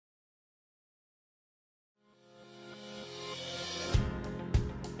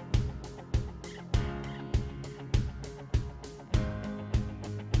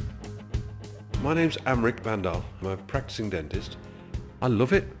My name's Bhandal. I'm a practicing dentist. I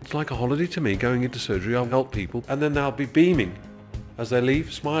love it. It's like a holiday to me going into surgery. I'll help people and then they'll be beaming as they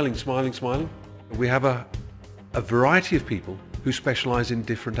leave, smiling, smiling, smiling. We have a variety of people who specialise in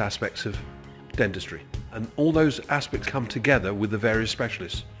different aspects of dentistry, and all those aspects come together with the various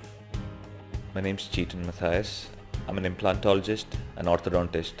specialists. My name's Chetan Matthias. I'm an implantologist, an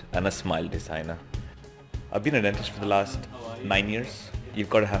orthodontist and a smile designer. I've been a dentist for the last 9 years. You've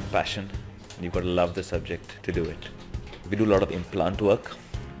got to have passion and you've got to love the subject to do it. We do a lot of implant work.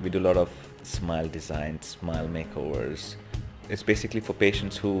 We do a lot of smile design, smile makeovers. It's basically for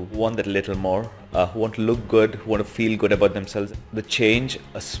patients who want that little more, who want to look good, who want to feel good about themselves. The change,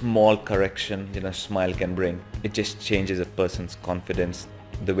 a small correction, a smile can bring. It just changes a person's confidence,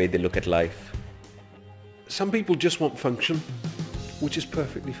 the way they look at life. Some people just want function, which is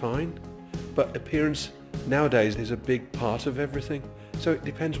perfectly fine, but appearance nowadays is a big part of everything. So it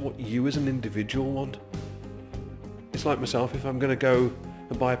depends what you as an individual want. It's like myself, if I'm going to go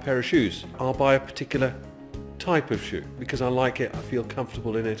and buy a pair of shoes, I'll buy a particular type of shoe because I like it, I feel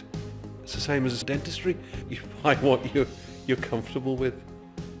comfortable in it. It's the same as dentistry. You buy what you're comfortable with.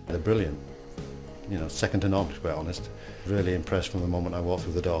 They're brilliant. Second to none, to be honest. Really impressed from the moment I walked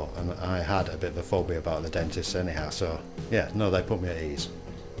through the door, and I had a bit of a phobia about the dentist anyhow, so yeah, no, they put me at ease.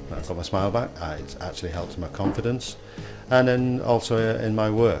 When I got my smile back, it actually helps my confidence, and then also in my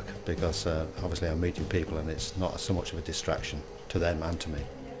work, because obviously I'm meeting people and it's not so much of a distraction to them and to me.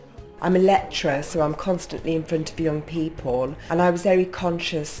 I'm a lecturer, so I'm constantly in front of young people, and I was very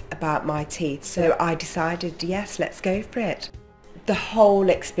conscious about my teeth, so I decided, yes, let's go for it. The whole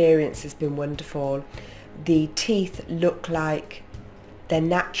experience has been wonderful. The teeth look like they're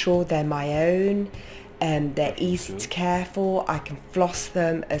natural, they're my own, they're easy to care for. I can floss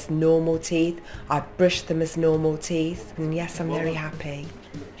them as normal teeth, I brush them as normal teeth, and yes, I'm very happy.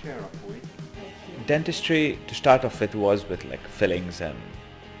 Dentistry, to start off with, was with like fillings and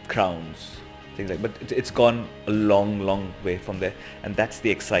crowns, things like, but it's gone a long way from there, and that's the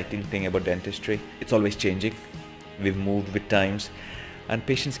exciting thing about dentistry. It's always changing. We've moved with times, and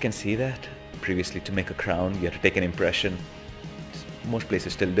patients can see that. Previously, to make a crown, you have to take an impression. Most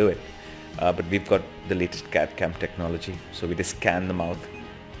places still do it, but we've got the latest CAD/CAM technology, so we just scan the mouth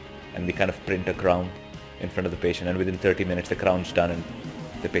and we kind of print a crown in front of the patient, and within 30 minutes the crown's done and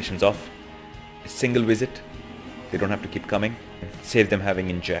the patient's off. It's single visit. They don't have to keep coming. Save them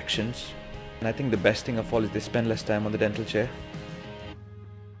having injections. And I think the best thing of all is they spend less time on the dental chair.